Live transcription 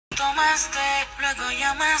llamaste, luego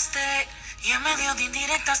llamaste y en medio de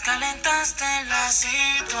indirectas calentaste la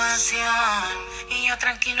situación y yo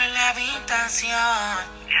tranquilo en la habitación.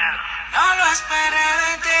 No lo esperé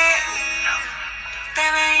de ti, te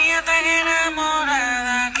veía tan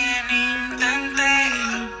enamorada que ni intenté.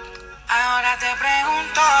 Ahora te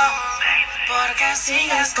pregunto, ¿por qué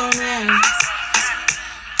sigues con él?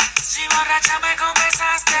 Si borracha me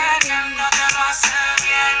confesaste que no te lo hace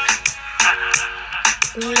bien.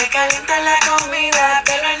 Tú le calientas la comida,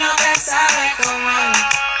 pero él no te sabe comer.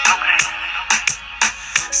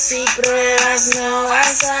 Si pruebas no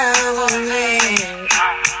vas a volver.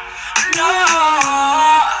 No,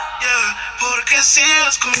 ¿por qué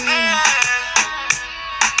sigues con él?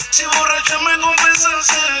 Si borracha me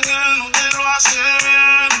confesaste que no te lo hace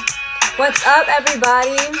bien. What's up,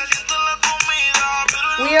 everybody?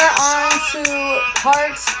 We are on to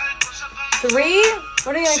part 3.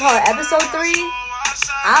 What are you gonna call it? Episode 3?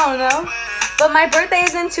 I don't know. But my birthday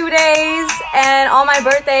is in 2 days, and on my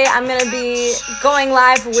birthday, I'm gonna be going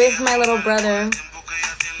live with my little brother.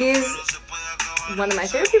 He's one of my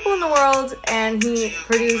favorite people in the world, and he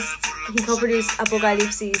co-produced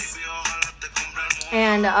Apocalipsis.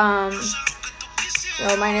 And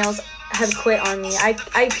my nails have quit on me.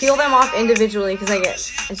 I peel them off individually because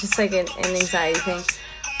it's just like an anxiety thing.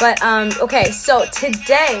 But okay, so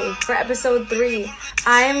today for episode 3,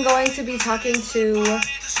 I am going to be talking to,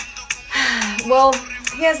 well,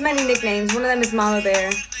 he has many nicknames. One of them is Mama Bear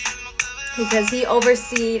because he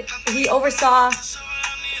oversaw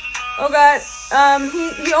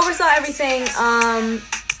everything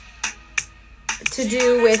to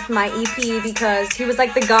do with my EP, because he was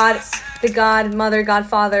like the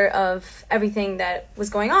godfather of everything that was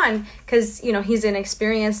going on, because, you know, he's an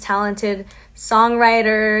experienced, talented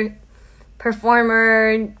songwriter,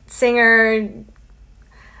 performer, singer,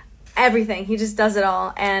 everything. He just does it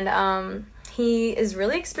all. And he is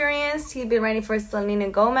really experienced. He's been writing for Selena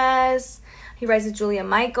Gomez. He writes with Julia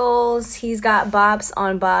Michaels. He's got bops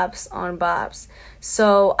on bops on bops.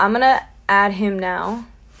 So I'm gonna add him now.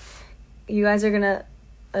 You guys are gonna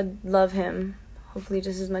love him, hopefully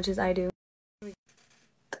just as much as I do.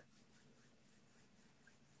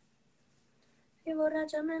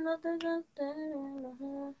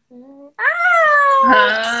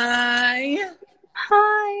 Hi.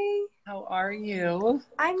 Hi. How are you?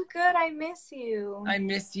 I'm good. I miss you. I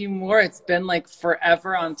miss you more. It's been like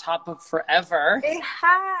forever on top of forever. It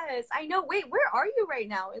has. I know. Wait, where are you right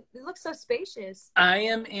now? It looks so spacious. I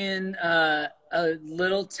am in a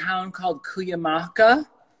little town called Cuyamaca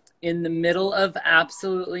in the middle of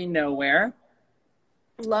absolutely nowhere.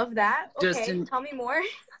 Love that. Just Okay, tell me more.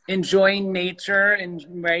 Enjoying nature and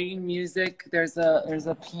writing music. There's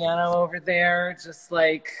a piano over there. Just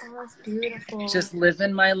like, oh, that's beautiful. Just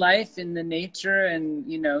living my life in the nature, and,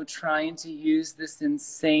 you know, trying to use this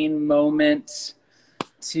insane moment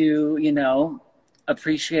to, you know,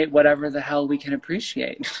 appreciate whatever the hell we can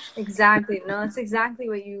appreciate. Exactly. No, that's exactly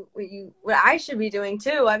what I should be doing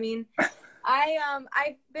too. I mean,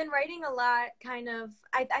 I've been writing a lot, kind of.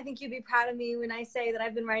 I think you'd be proud of me when I say that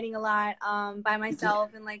I've been writing a lot by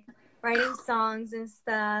myself, and like writing songs and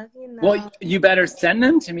stuff, you know. Well, you better send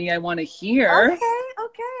them to me. I want to hear. Okay,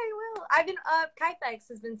 I will. I've been Kyfex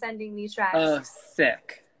has been sending me tracks. Oh,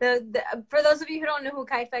 sick. For those of you who don't know who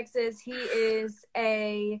Kyfex is, he is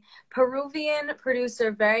a Peruvian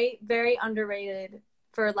producer, very, very underrated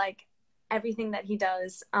for like everything that he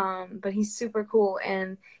does, but he's super cool,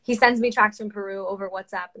 and he sends me tracks from Peru over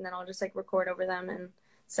WhatsApp, and then I'll just like record over them and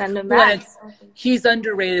send them back. He's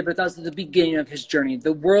underrated, but that's the beginning of his journey.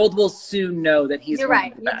 The world will soon know that he's You're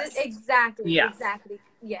right. Exactly. Yeah. Exactly.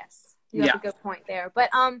 Yes, you have a good point there. But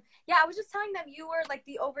yeah, I was just telling them you were like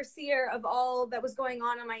the overseer of all that was going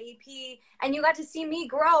on my EP, and you got to see me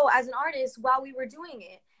grow as an artist while we were doing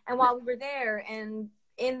it, and while we were there, and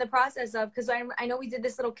in the process of, because I know we did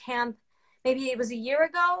this little camp. Maybe it was a year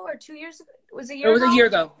ago or 2 years ago. It was a year ago. It was a year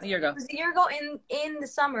ago. It was a year ago in the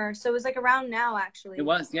summer. So it was like around now, actually. It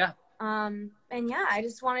was, yeah. And yeah, I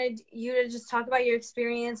just wanted you to just talk about your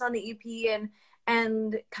experience on the EP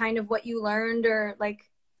and kind of what you learned, or like,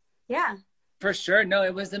 yeah. For sure. No,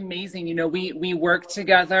 it was amazing. You know, we worked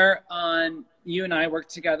together on, you and I worked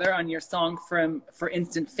together on your song for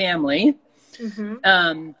Instant Family.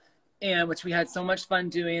 Mm-hmm. And which we had so much fun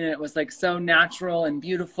doing, and it was like so natural and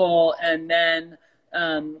beautiful. And then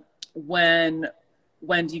when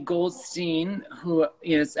Wendy Goldstein, who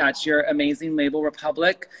is at your amazing label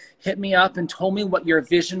Republic, hit me up and told me what your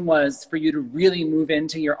vision was for you to really move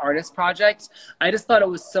into your artist project, I just thought it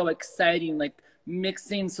was so exciting, like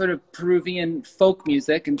mixing sort of Peruvian folk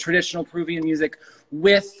music and traditional Peruvian music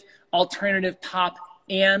with alternative pop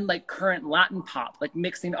and like current Latin pop, like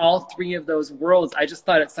mixing all three of those worlds. I just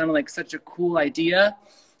thought it sounded like such a cool idea.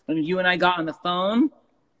 When you and I got on the phone,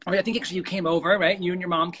 I think actually you came over, right? You and your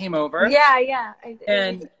mom came over. Yeah.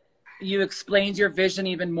 And you explained your vision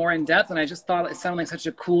even more in depth. And I just thought it sounded like such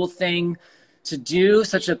a cool thing to do,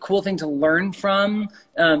 such a cool thing to learn from.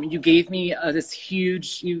 You gave me this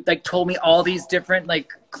huge, you like told me all these different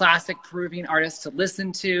like classic Peruvian artists to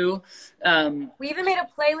listen to. We even made a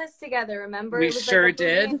playlist together, remember? We it was sure like a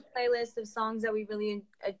did. Playlist of songs that we really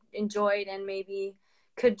enjoyed and maybe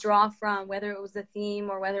could draw from, whether it was a theme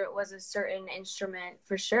or whether it was a certain instrument.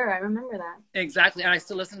 For sure, I remember that. Exactly, and I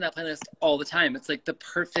still listen to that playlist all the time. It's like the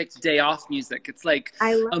perfect day off music. It's like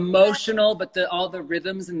emotional, but all the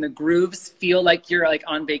rhythms and the grooves feel like you're like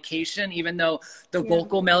on vacation, even though the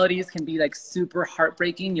vocal melodies can be like super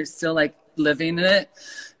heartbreaking. You're still like living in it.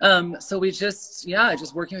 So we just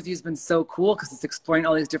working with you has been so cool because it's exploring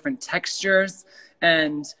all these different textures.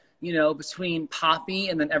 And you know, between Poppy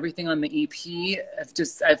and then everything on the EP,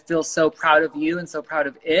 I feel so proud of you and so proud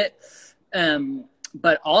of it.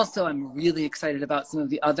 But also I'm really excited about some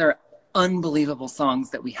of the other unbelievable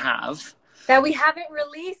songs that we have. That we haven't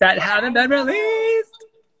released. That haven't been released.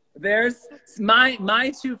 There's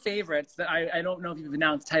my two favorites that I don't know if you've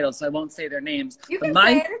announced titles, so I won't say their names. You can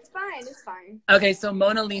say it, it's fine, it's fine. Okay, so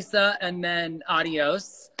Mona Lisa and then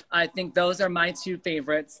Adios. I think those are my two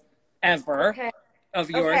favorites ever. Okay. Of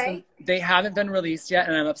yours. Okay. They haven't been released yet,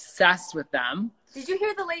 and I'm obsessed with them. Did you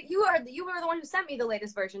hear you were the one who sent me the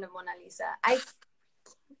latest version of Mona Lisa. I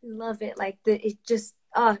love it. Like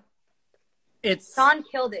Sean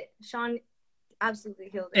killed it. Sean absolutely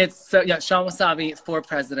killed it. It's so Sean Wasabi for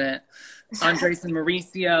president. Andres and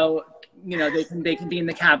Mauricio, you know, they can be in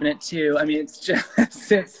the cabinet too. I mean, it's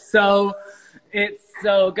so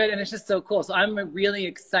good, and it's just so cool. So I'm really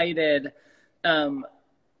excited.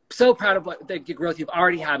 So proud of what the growth you've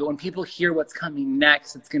already had, but when people hear what's coming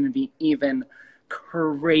next, it's going to be even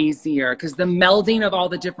crazier because the melding of all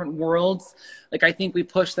the different worlds, like I think we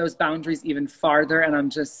push those boundaries even farther, and I'm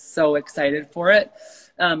just so excited for it.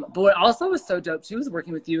 But what also was so dope too is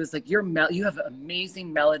working with you is like you have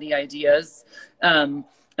amazing melody ideas, and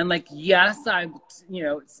like yes, I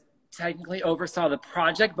technically oversaw the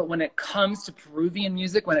project, but when it comes to Peruvian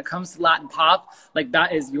music, when it comes to Latin pop, like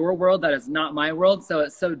that is your world, that is not my world. So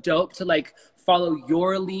it's so dope to like follow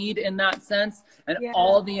your lead in that sense, and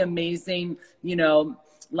all the amazing, you know,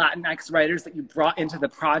 Latinx writers that you brought into the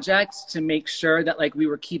project to make sure that like we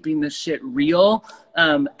were keeping this shit real.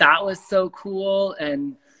 That was so cool.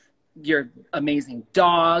 And your amazing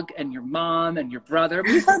dog and your mom and your brother.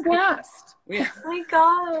 We had a blast. Oh my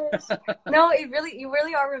gosh. No, you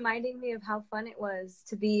really are reminding me of how fun it was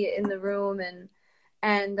to be in the room and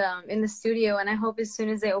in the studio. And I hope as soon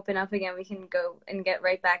as they open up again, we can go and get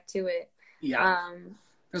right back to it. Yeah.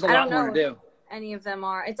 There's a lot more to do. Any of them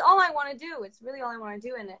are. It's all I want to do. It's really all I want to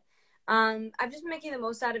do in it. I've just been making the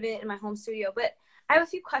most out of it in my home studio. But I have a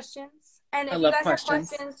few questions. And if you guys have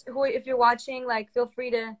questions, if you're watching, like, feel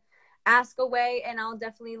free to ask away, and I'll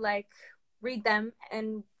definitely like read them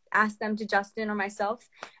and ask them to Justin or myself.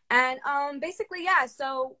 And basically,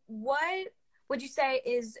 so what would you say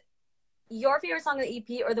is your favorite song of the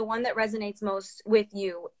EP, or the one that resonates most with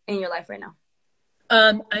you in your life right now?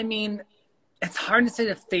 I mean, it's hard to say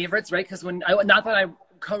the favorites, right? Because not that I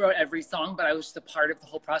co-wrote every song, but I was just a part of the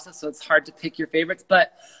whole process, so it's hard to pick your favorites.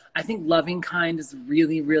 But I think Loving Kind is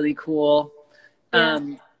really, really cool.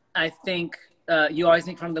 I think you always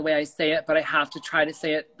make fun of the way I say it, but I have to try to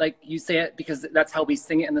say it like you say it, because that's how we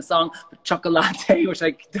sing it in the song. But Chocolate, which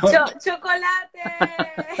I don't. Chocolate!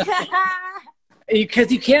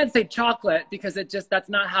 Because you can't say chocolate, because that's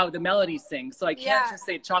not how the melody sings. So I can't just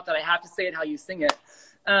say chocolate. I have to say it how you sing it.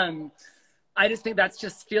 I just think that's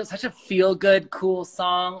just feels such a feel-good, cool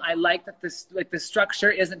song. I like that the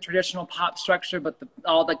structure isn't traditional pop structure, but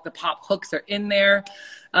all the pop hooks are in there.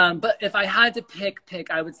 But if I had to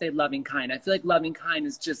pick, I would say Loving Kind. I feel like Loving Kind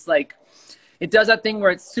is just like, it does that thing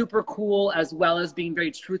where it's super cool as well as being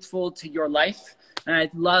very truthful to your life. And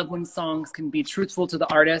I love when songs can be truthful to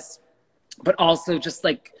the artist, but also just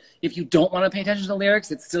like, if you don't want to pay attention to the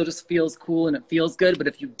lyrics, it still just feels cool and it feels good. But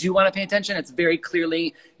if you do want to pay attention, it's very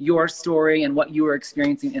clearly your story and what you were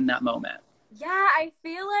experiencing in that moment. Yeah, I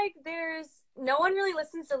feel like no one really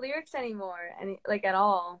listens to lyrics anymore, at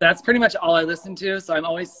all. That's pretty much all I listen to. So I'm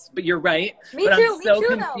always, but you're right. Me too. I'm so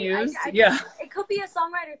confused. Though. It could be a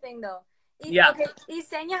songwriter thing though. Okay,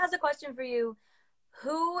 Isenia has a question for you.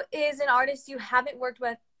 Who is an artist you haven't worked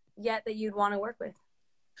with yet that you'd want to work with?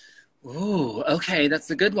 Ooh, okay, that's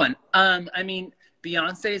a good one. I mean,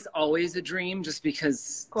 Beyonce is always a dream, just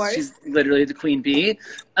because she's literally the queen bee.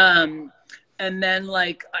 And And then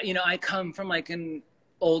like, you know, I come from like an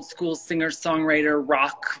old school singer-songwriter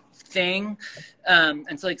rock thing.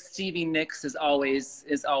 And so like Stevie Nicks is always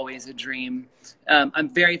a dream. I'm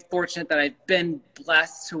very fortunate that I've been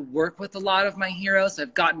blessed to work with a lot of my heroes.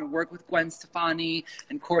 I've gotten to work with Gwen Stefani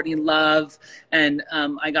and Courtney Love. And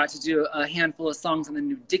I got to do a handful of songs on the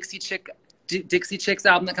new Dixie Chicks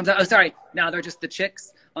album that comes out. Oh, sorry. Now they're just the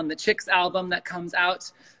Chicks on the Chicks album that comes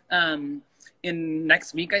out in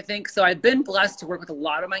next week, I think. So I've been blessed to work with a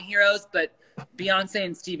lot of my heroes, but Beyonce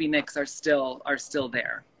and Stevie Nicks are still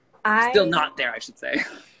there. Still not there, I should say.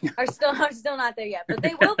 are still not there yet, but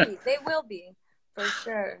they will be. They will be for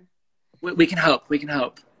sure. We can hope. We can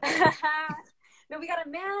hope. No, we gotta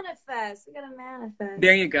manifest.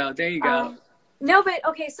 There you go. There you go. No, but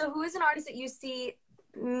okay. So, who is an artist that you see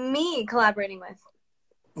me collaborating with?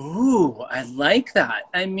 Ooh, I like that.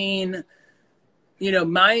 I mean, you know,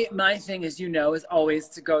 my thing, as you know, is always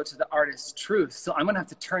to go to the artist's truth. So I'm gonna have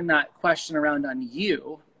to turn that question around on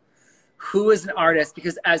you. Who is an artist?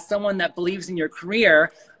 Because as someone that believes in your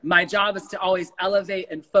career, my job is to always elevate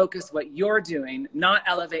and focus what you're doing, not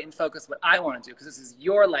elevate and focus what I want to do, because this is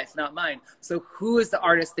your life, not mine. So who is the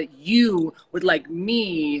artist that you would like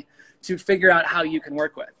me to figure out how you can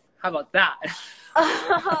work with? How about that?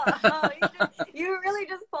 You really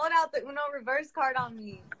just pulled out the Uno reverse card on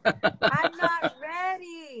me. I'm not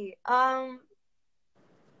ready. Oh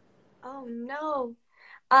no.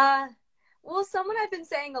 Well, someone I've been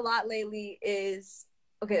saying a lot lately is,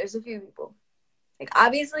 okay, there's a few people. Like,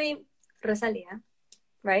 obviously, Rosalia,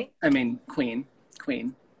 right? I mean, Queen.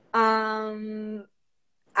 I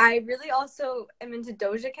really also am into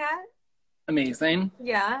Doja Cat. Amazing.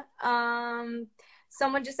 Yeah.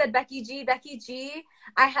 Someone just said Becky G.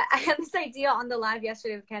 I had this idea on the live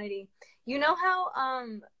yesterday with Kennedy. You know how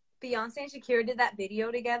Beyonce and Shakira did that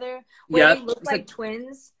video together where they looked like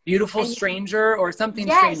twins? Beautiful Stranger or something.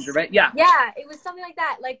 Yes. Stranger, right? Yeah. Yeah, it was something like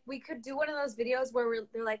that. Like, we could do one of those videos where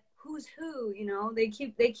they're like, who's who? You know, they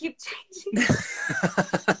keep changing.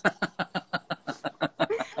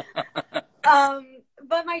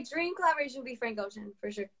 But my dream collaboration would be Frank Ocean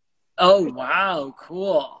for sure. Oh wow,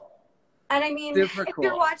 cool. And I mean, Super if cool.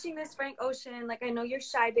 you're watching this, Frank Ocean, like, I know you're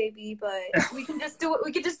shy, baby, but we can just do it.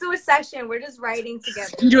 We could just do a session. We're just writing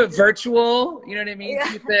together. You can do it virtual. You know what I mean?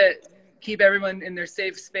 Yeah. Keep everyone in their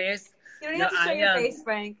safe space. You don't even have to show your face,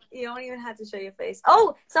 Frank. You don't even have to show your face.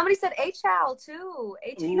 Oh, somebody said H.L. too.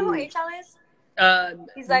 You know who H.L. is?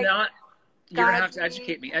 He's like, you're gonna have to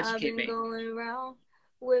educate me. Going around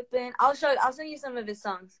whipping. I'll send you some of his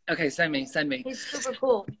songs. Okay, send me. He's super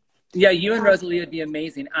cool. Yeah, you and Rosalie would be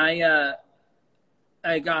amazing. I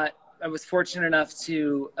was fortunate enough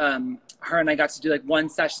to her and I got to do like one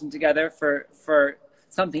session together for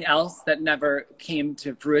something else that never came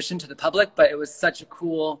to fruition to the public, but it was such a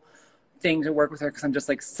cool thing to work with her because I'm just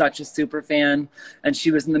like such a super fan. And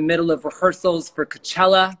she was in the middle of rehearsals for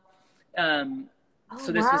Coachella.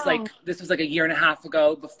 So this was like a year and a half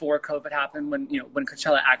ago before COVID happened, when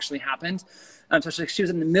Coachella actually happened. So she was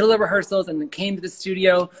in the middle of rehearsals and then came to the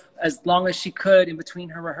studio as long as she could in between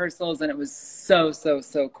her rehearsals. And it was so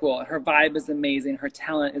cool. Her vibe is amazing. Her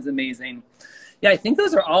talent is amazing. Yeah, I think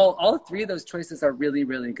those are all three of those choices are really,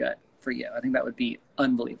 really good for you. I think that would be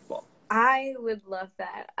unbelievable. I would love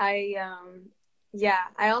that. I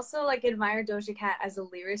also like admire Doja Cat as a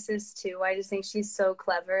lyricist too. I just think she's so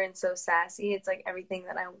clever and so sassy. It's like everything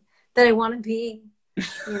that I want to be,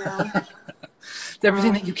 you know. It's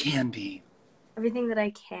everything that you can be. Everything that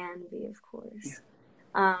I can be, of course.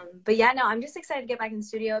 Yeah. But yeah, no, I'm just excited to get back in the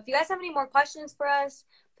studio. If you guys have any more questions for us,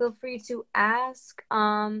 feel free to ask.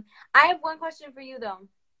 I have one question for you though.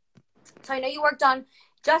 So I know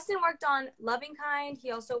Justin worked on Loving Kind.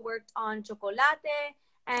 He also worked on Chocolate.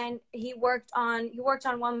 And he worked on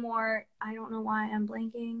one more. I don't know why I'm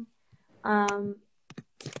blanking.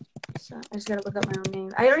 So I just gotta look up my own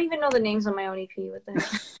name. I don't even know the names on my own EP. What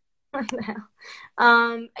the hell?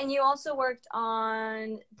 And you also worked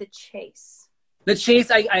on The Chase. The Chase,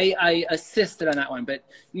 I assisted on that one, but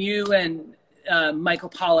you and Michael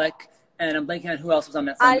Pollack, and I'm blanking on who else was on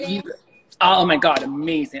that song. Oh my God,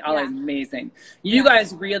 amazing! Yeah. Amazing. You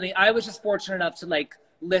guys really. I was just fortunate enough to like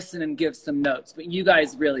listen and give some notes, but you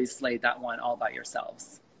guys really slayed that one all by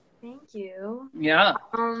yourselves. Thank you. Yeah.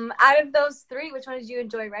 Out of those three, which one did you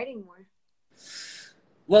enjoy writing more?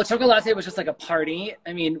 Well, Chocolate was just like a party.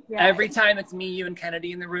 I mean, every time it's me, you, and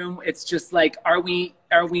Kennedy in the room, it's just like, are we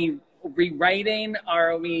rewriting?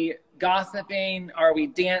 Are we gossiping? Are we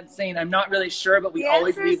dancing? I'm not really sure, but we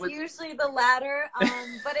always leave with... usually the latter.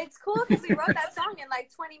 But it's cool because we wrote that song in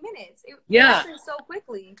like 20 minutes. It happened so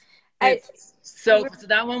quickly. So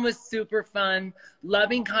that one was super fun.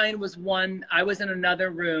 Loving Kind was one. I was in another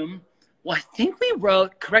room. Well, I think we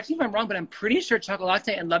wrote, correct me if I'm wrong, but I'm pretty sure Chocolate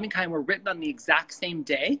and Loving Kind were written on the exact same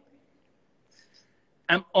day.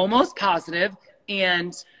 I'm almost positive.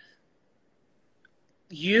 And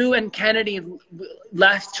you and Kennedy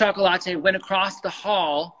left Chocolate, went across the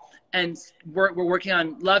hall, and we're working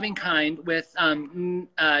on Loving Kind with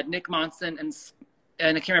Nick Monson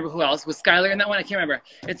and I can't remember who else. Was Skylar in that one? I can't remember.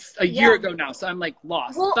 It's a year ago now, so I'm like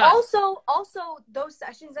lost. Well, but also those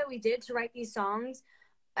sessions that we did to write these songs,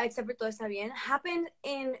 except for Todo Está Bien, happened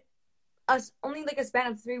in only like a span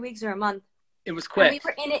of 3 weeks or a month. It was quick. And we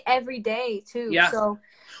were in it every day too. Yeah. So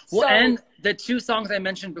and the 2 songs I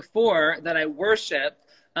mentioned before that I worship,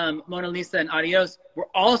 Mona Lisa and Adios, were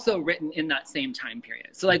also written in that same time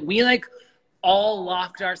period. So like we all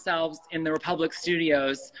locked ourselves in the Republic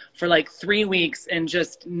Studios for like 3 weeks and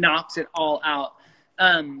just knocked it all out.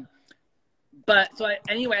 But so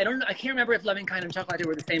anyway, I can't remember if Loving Kind and Chocolate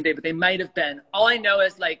were the same day, but they might have been. All I know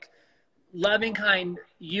is like Loving Kind,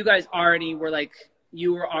 you guys already were like,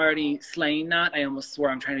 you were already slaying that. I almost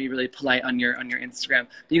swore, I'm trying to be really polite on your Instagram.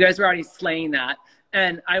 But you guys were already slaying that.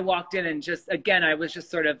 And I walked in and just, again, I was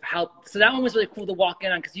just sort of helped. So that one was really cool to walk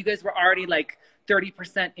in on because you guys were already like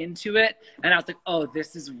 30% into it. And I was like, oh,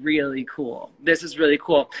 this is really cool. This is really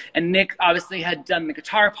cool. And Nick obviously had done the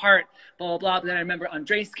guitar part, blah, blah, blah. But then I remember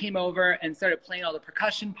Andres came over and started playing all the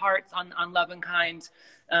percussion parts on Lovin' Kind.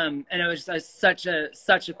 And it was just such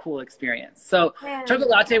a cool experience. So Chocolate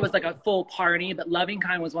Latte was like a full party, but Loving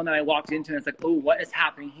Kind was one that I walked into and it's like, oh, what is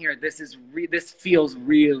happening here? This feels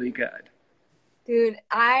really good. Dude,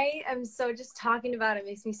 I am just talking about it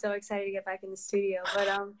makes me so excited to get back in the studio. But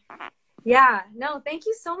yeah, no, thank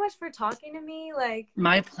you so much for talking to me. Like,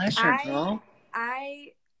 my pleasure, girl.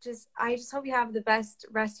 I just hope you have the best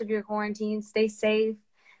rest of your quarantine. Stay safe.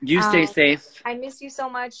 You stay safe. I miss you so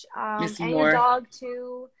much. Miss you and more. Your dog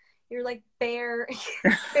too. You're like bear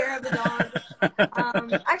of the dog.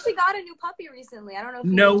 I actually got a new puppy recently. I don't know if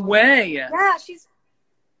No way. Yeah, she's.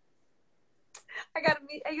 You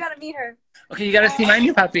gotta meet her. Okay, you gotta see my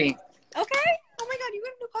new puppy. Okay. Oh my god, you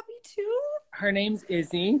got a new puppy too? Her name's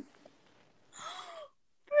Izzy.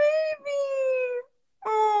 Baby.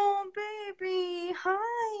 Oh, baby.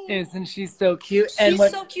 Hi. Isn't she so cute? She's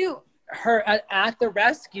so cute. Her at the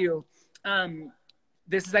rescue,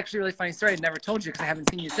 this is actually a really funny story. I never told you because I haven't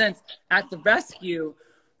seen you since. At the rescue,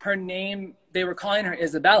 her name, they were calling her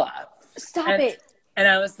Isabela. Stop it. And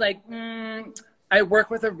I was like, I work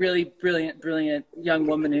with a really brilliant young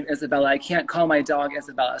woman named Isabela. I can't call my dog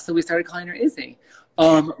Isabela. So we started calling her Izzy.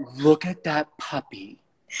 Look at that puppy.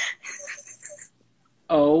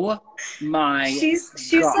 Oh my She's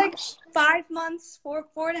gosh. like 5 months,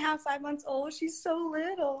 4.5, 5 months old. She's so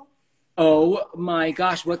little. Oh my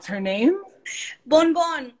gosh, what's her name? Bon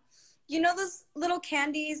Bon. You know those little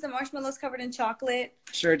candies, the marshmallows covered in chocolate?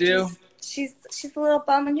 Sure do. She's a little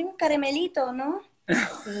bum and you caramelito, no?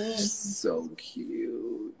 So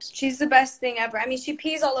cute. She's the best thing ever. I mean, she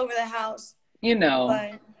pees all over the house. You know.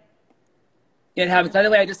 But it happens. By the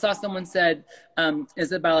way, I just saw someone said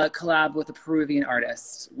Isabela collab with a Peruvian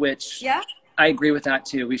artist, which I agree with that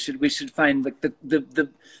too. We should find like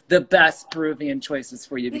the best Peruvian choices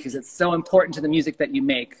for you because it's so important to the music that you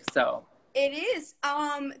make. So it is.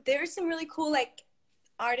 There's some really cool like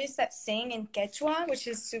artists that sing in Quechua, which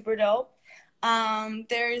is super dope.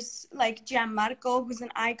 There's like Gianmarco, who's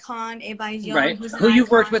an icon, Ebayon, right? who's an Who you've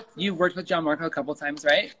icon. worked with? You've worked with Gianmarco a couple times,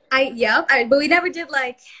 right? But we never did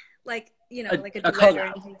like you know, like a duet or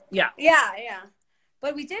anything. Yeah.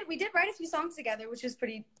 But we did write a few songs together, which was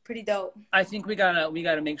pretty dope. I think we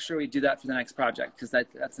gotta make sure we do that for the next project because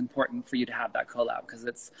that's important for you to have that collab because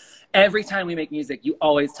it's every time we make music, you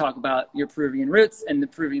always talk about your Peruvian roots and the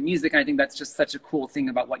Peruvian music. And I think that's just such a cool thing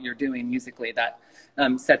about what you're doing musically that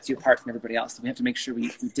sets you apart from everybody else. So we have to make sure we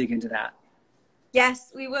dig into that.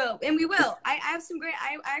 Yes, we will, and we will. I have some great.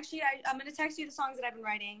 I'm gonna text you the songs that I've been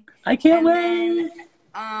writing. I can't wait.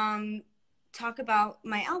 Then, talk about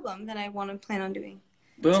my album that I want to plan on doing.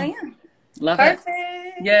 Boom. So yeah. Love Perfect.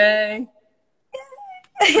 it. Yay.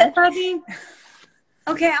 Hi, puppy.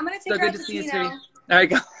 Okay, I'm going to take So her out good to to see you, Chino. sweetie. All right,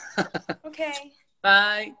 go. Okay.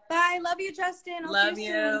 Bye. Bye. Love you, Justin. I'll Love see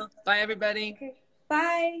you. soon. Bye, everybody. Okay.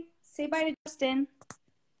 Bye. Say bye to Justin.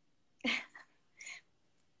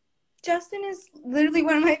 Justin is literally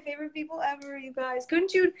one of my favorite people ever, you guys.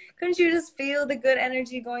 Couldn't you just feel the good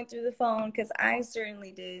energy going through the phone? Because I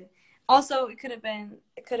certainly did. Also, it could have been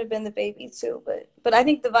the baby too, but I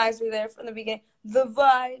think the vibes were there from the beginning. The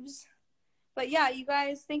vibes. But yeah, you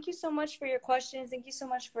guys, thank you so much for your questions. Thank you so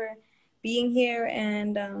much for being here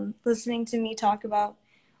and listening to me talk about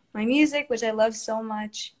my music, which I love so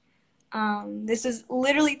much. This is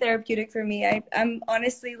literally therapeutic for me. I'm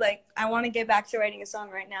honestly like, I want to get back to writing a song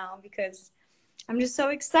right now because I'm just so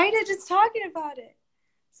excited just talking about it.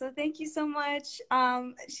 So thank you so much.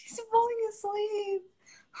 She's falling asleep.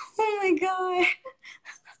 Oh my God.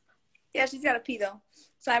 Yeah, she's got to pee though.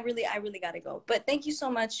 So I really got to go. But thank you so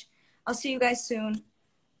much. I'll see you guys soon.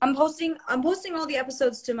 I'm posting all the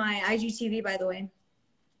episodes to my IGTV, by the way.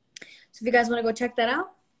 So if you guys want to go check that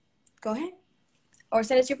out, go ahead. Or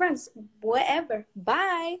send it to your friends. Whatever.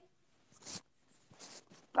 Bye.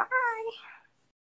 Bye.